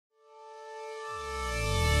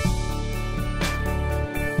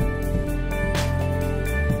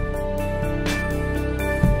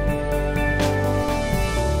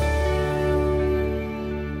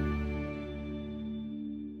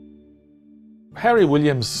Harry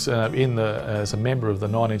Williams, as a member of the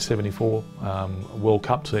 1974 World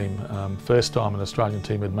Cup team, first time an Australian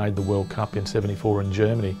team had made the World Cup in '74 in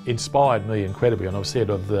Germany, inspired me incredibly, and I've said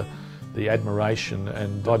of the admiration,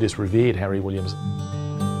 and I just revered Harry Williams.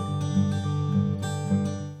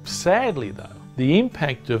 Sadly though, the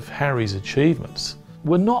impact of Harry's achievements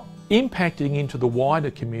were not impacting into the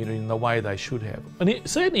wider community in the way they should have, and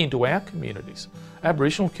certainly into our communities,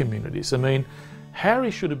 Aboriginal communities. I mean,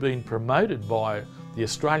 Harry should have been promoted by the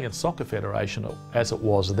Australian Soccer Federation, as it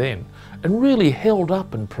was then, and really held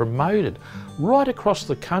up and promoted right across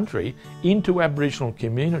the country into Aboriginal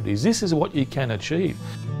communities. This is what you can achieve.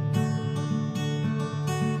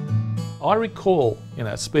 I recall,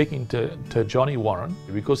 speaking to Johnny Warren,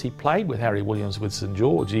 because he played with Harry Williams with St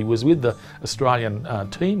George. He was with the Australian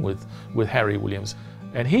team with Harry Williams,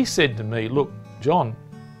 and he said to me, "Look, John,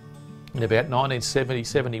 in about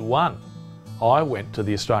 1970-71, I went to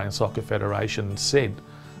the Australian Soccer Federation and said,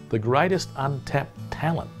 the greatest untapped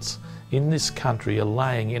talents in this country are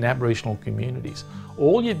laying in Aboriginal communities.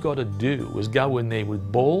 All you've got to do is go in there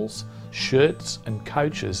with balls, shirts and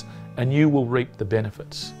coaches, and you will reap the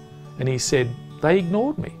benefits." And he said, they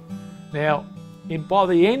ignored me. Now, by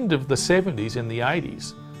the end of the 70s and the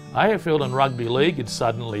 80s, AFL and Rugby League had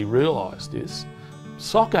suddenly realised this.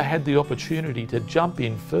 Soccer had the opportunity to jump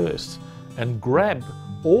in first and grab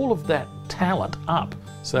all of that talent up.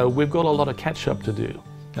 So we've got a lot of catch up to do.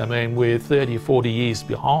 I mean, we're 30 or 40 years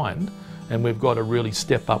behind, and we've got to really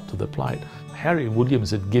step up to the plate. Harry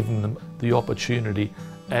Williams had given them the opportunity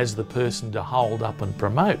as the person to hold up and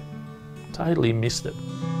promote. Totally missed it.